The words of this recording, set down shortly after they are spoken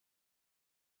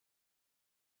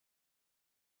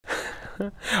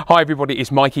Hi everybody,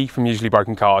 it's Mikey from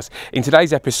Usuallybrokencars. In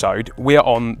today's episode, we are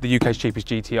on the UK's cheapest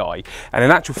GTI, and in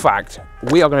actual fact,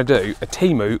 we are going to do a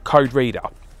Temu code reader.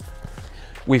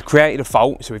 We've created a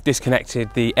fault, so we've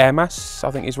disconnected the air mass,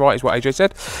 I think is right, is what AJ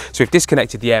said. So we've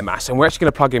disconnected the air mass, and we're actually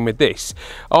going to plug in with this.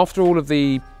 After all of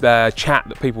the chat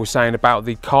that people were saying about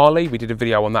the Carly, we did a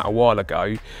video on that a while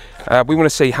ago, we want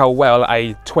to see how well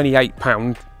a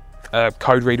 £28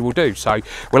 code reader will do. So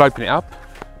we'll open it up.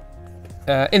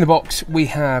 In the box we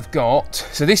have got,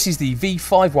 so this is the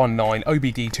V519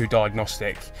 OBD2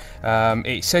 Diagnostic.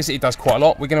 It says it does quite a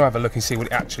lot. We're going to have a look and see what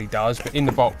it actually does, but in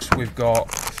the box we've got,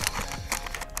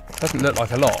 doesn't look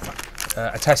like a lot,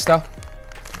 a tester.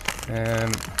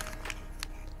 Let's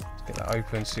get that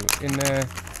open, see what's in there.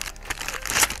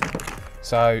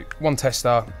 So one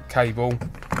tester, cable,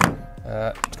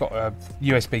 it's got a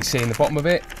USB-C in the bottom of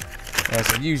it.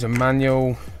 There's a user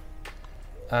manual,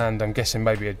 and I'm guessing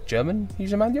maybe a German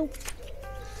user manual.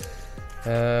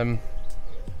 Okay.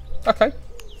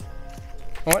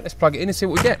 All right, let's plug it in and see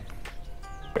what we get.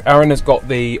 Aaron has got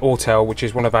the Autel, which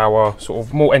is one of our sort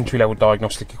of more entry-level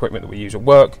diagnostic equipment that we use at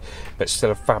work, but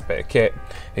still a fab bit of kit.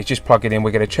 It's just plug it in.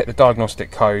 We're going to check the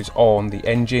diagnostic codes on the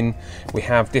engine. We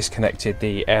have disconnected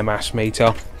the air mass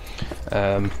meter,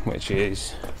 which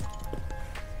is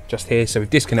just here. So we've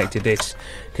disconnected this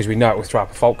because we know it will throw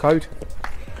up a fault code.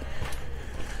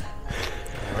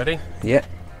 Ready? Yeah.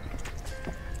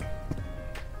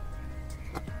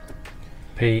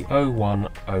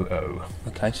 P0100.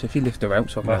 Okay, so if you lift her out,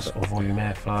 so mass or volume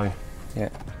airflow. Yeah.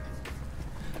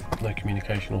 No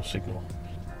communication or signal.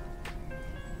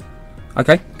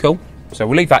 Okay, cool. So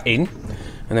we'll leave that in,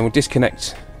 and then we'll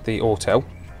disconnect the Autel,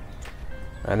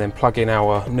 and then plug in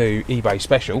our new eBay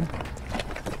special.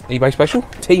 eBay special?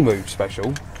 Temu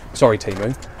special. Sorry,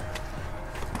 Temu.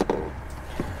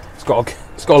 It's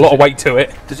got a lot of weight to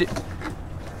it. Does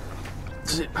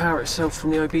it power itself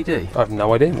from the OBD? I have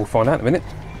no idea. We'll find out in a minute.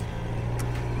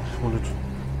 Just wondered.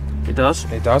 It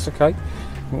does? It does, okay.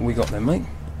 What we got then, mate?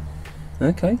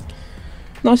 Okay.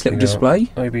 Nice little display.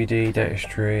 OBD data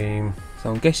stream.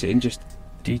 So I'm guessing just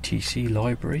DTC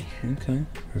library. Okay.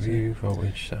 Review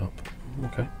voltage setup.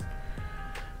 Okay.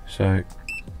 So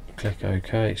click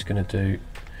OK. It's going to do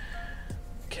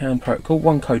CAN protocol.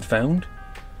 One code found.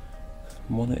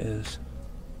 Monitors.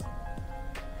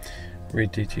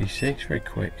 Read DTC. It's very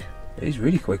quick. It is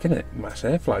really quick, isn't it? Mass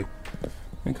airflow.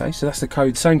 Okay, so that's the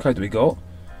code, same code that we got.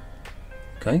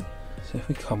 Okay, so if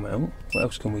we come out, what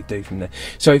else can we do from there?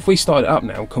 So if we start it up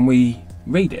now, can we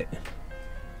read it?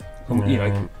 You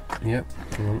know. Yep.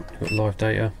 You've got live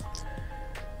data.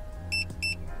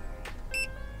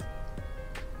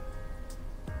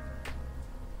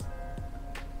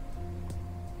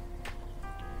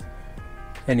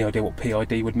 Any idea what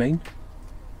PID would mean?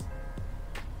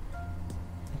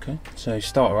 Okay, so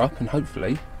start her up and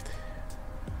hopefully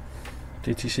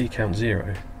DTC count 0.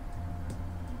 We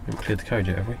haven't cleared the code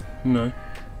yet, have we? No.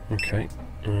 Okay.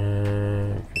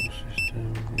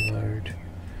 System load.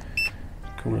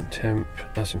 Coolant temp.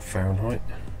 That's in Fahrenheit.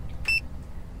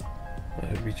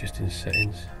 That would be just in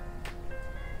settings.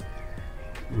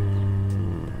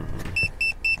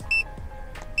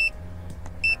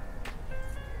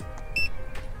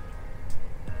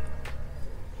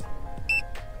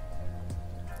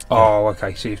 Oh,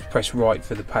 okay, so you press right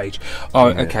for the page. Oh,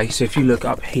 yeah. Okay, so if you look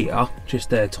up here, just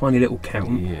there, tiny little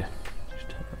count. Yeah. Just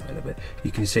turn that a little bit.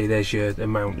 You can see there's your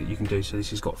amount that you can do. So this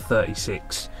has got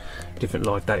 36 different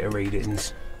live data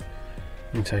readings.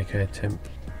 Intake air temp.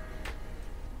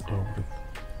 Oh,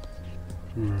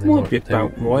 might be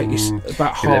about right. It's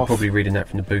about half. They're probably reading that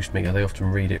from the boost meter. They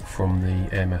often read it from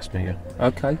the air mass meter.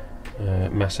 Okay.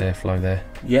 Mass airflow there.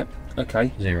 Yep.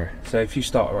 Okay. 0. So if you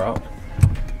start her up.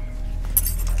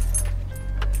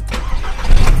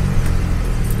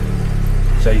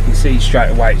 So you can see straight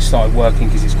away it started working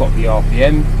because it's got the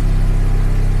RPM.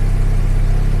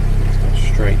 It's gone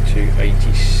straight to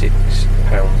 £86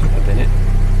 per minute.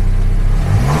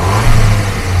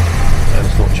 And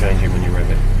it's not changing when you rev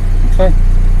it. Okay.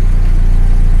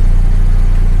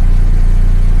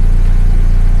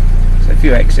 So if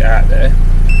you exit out there,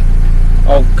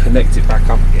 I'll connect it back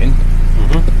up again.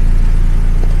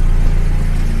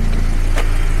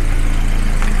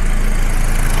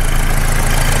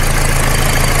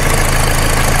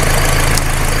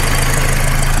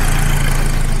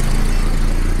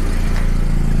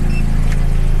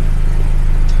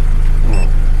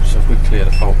 Clear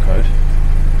the fault code.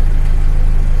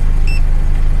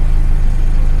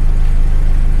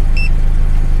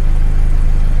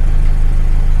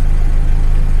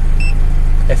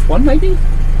 F1 maybe?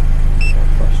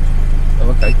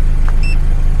 Oh, okay.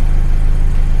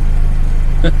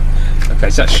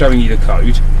 Right, so that's showing you the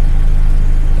code.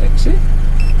 Exit.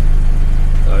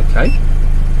 Okay.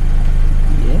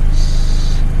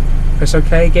 Yes. Press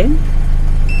OK again.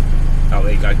 Oh,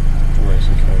 there you go.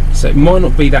 So it might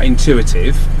not be that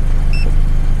intuitive.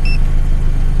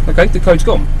 Okay, the code's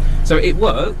gone. So it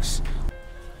works.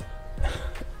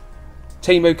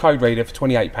 Temu code reader for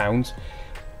 £28.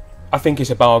 I think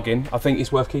it's a bargain. I think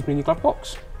it's worth keeping in your glove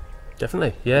box.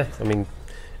 Definitely, yeah. I mean,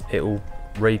 it'll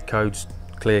read codes,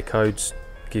 clear codes,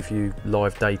 give you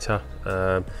live data.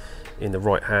 In the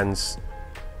right hands,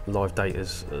 live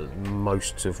data's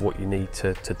most of what you need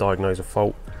to diagnose a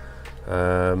fault.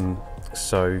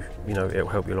 So, you know, it'll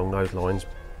help you along those lines.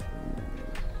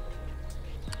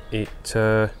 It is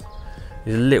a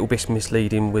little bit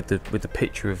misleading with the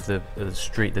picture of the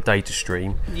data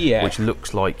stream, yeah, which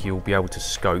looks like you'll be able to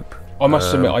scope. I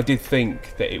must admit, I did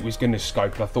think that it was going to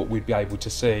scope, and I thought we'd be able to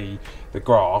see the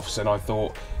graphs, and I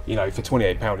thought, you know, for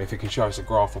 £28, if it can show us a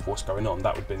graph of what's going on,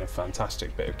 that would have been a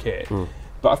fantastic bit of kit.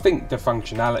 But I think the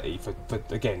functionality for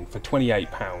 £28,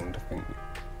 I think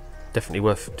definitely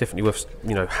worth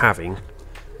you know, having.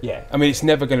 Yeah, I mean, it's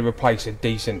never going to replace a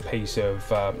decent piece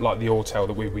of like the autel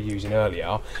that we were using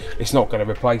earlier. It's not going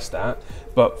to replace that,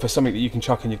 but for something that you can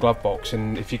chuck in your glove box,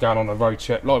 and if you're going on a road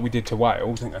trip like we did to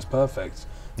Wales, I think that's perfect.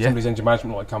 Yeah. Somebody's engine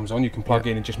management light comes on, you can plug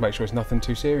in and just make sure it's nothing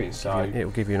too serious. So it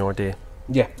will give you an idea.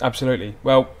 Yeah, absolutely.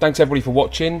 Well, thanks everybody for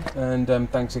watching, and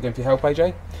thanks again for your help,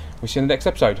 AJ. We'll see you in the next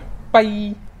episode.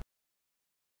 Bye.